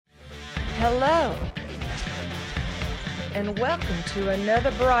Hello, and welcome to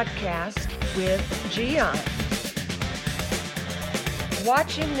another broadcast with Gian.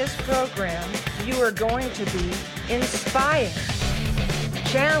 Watching this program, you are going to be inspired,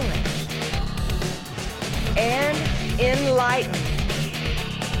 challenged, and enlightened.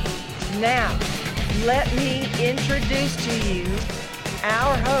 Now, let me introduce to you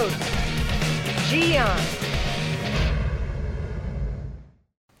our host, Gian.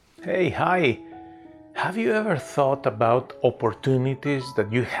 Hey, hi. Have you ever thought about opportunities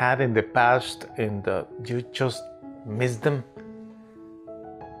that you had in the past and you just missed them?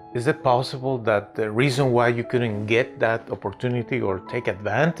 Is it possible that the reason why you couldn't get that opportunity or take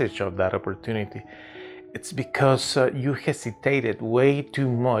advantage of that opportunity, it's because you hesitated way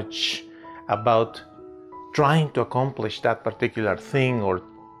too much about trying to accomplish that particular thing or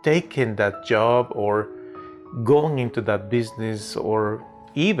taking that job or going into that business or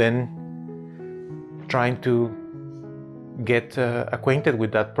even trying to get acquainted with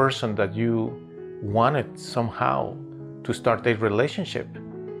that person that you wanted somehow to start a relationship.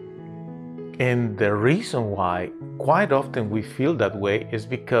 And the reason why quite often we feel that way is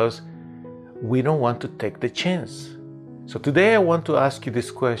because we don't want to take the chance. So today I want to ask you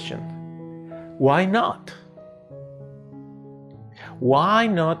this question. Why not? Why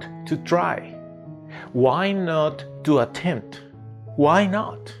not to try? Why not to attempt? Why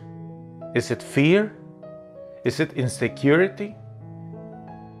not? Is it fear? Is it insecurity?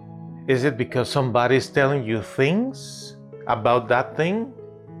 Is it because somebody's telling you things about that thing?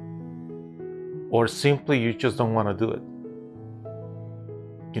 Or simply you just don't want to do it?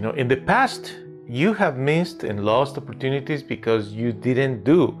 You know, in the past, you have missed and lost opportunities because you didn't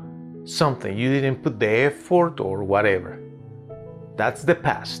do something. You didn't put the effort or whatever. That's the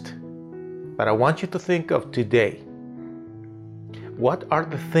past. But I want you to think of today. What are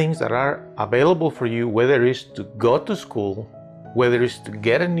the things that are available for you, whether it's to go to school, whether it's to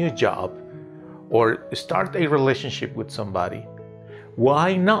get a new job, or start a relationship with somebody?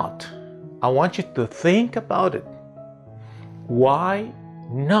 Why not? I want you to think about it. Why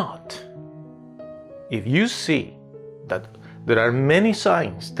not? If you see that there are many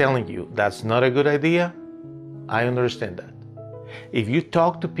signs telling you that's not a good idea, I understand that. If you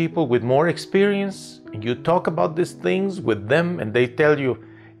talk to people with more experience and you talk about these things with them and they tell you,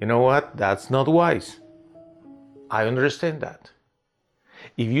 you know what, that's not wise, I understand that.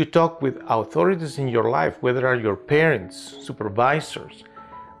 If you talk with authorities in your life, whether are your parents, supervisors,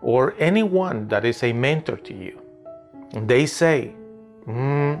 or anyone that is a mentor to you, and they say,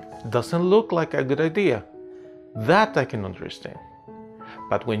 doesn't look like a good idea, that I can understand.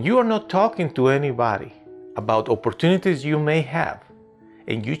 But when you are not talking to anybody about opportunities you may have,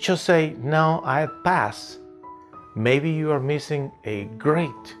 and you just say, no, I pass, maybe you are missing a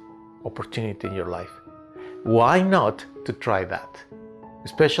great opportunity in your life. Why not to try that?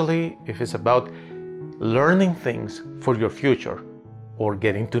 Especially if it's about learning things for your future or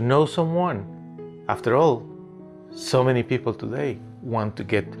getting to know someone. After all, so many people today want to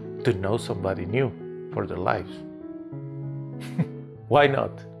get to know somebody new for their lives. Why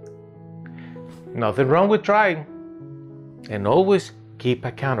not? Nothing wrong with trying, and always keep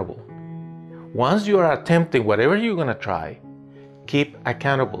accountable. Once you are attempting whatever you're going to try, keep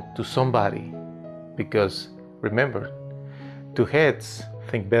accountable to somebody, because remember, two heads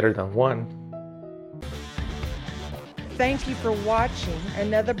think better than one. Thank you for watching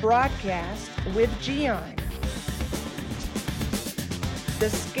another broadcast with Gian. The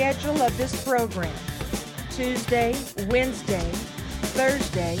schedule of this program: Tuesday, Wednesday,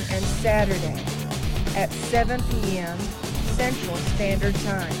 Thursday, and Saturday at 7 p.m. Central Standard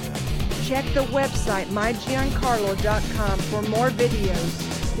Time. Check the website mygiancarlo.com for more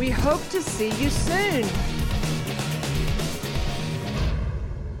videos. We hope to see you soon.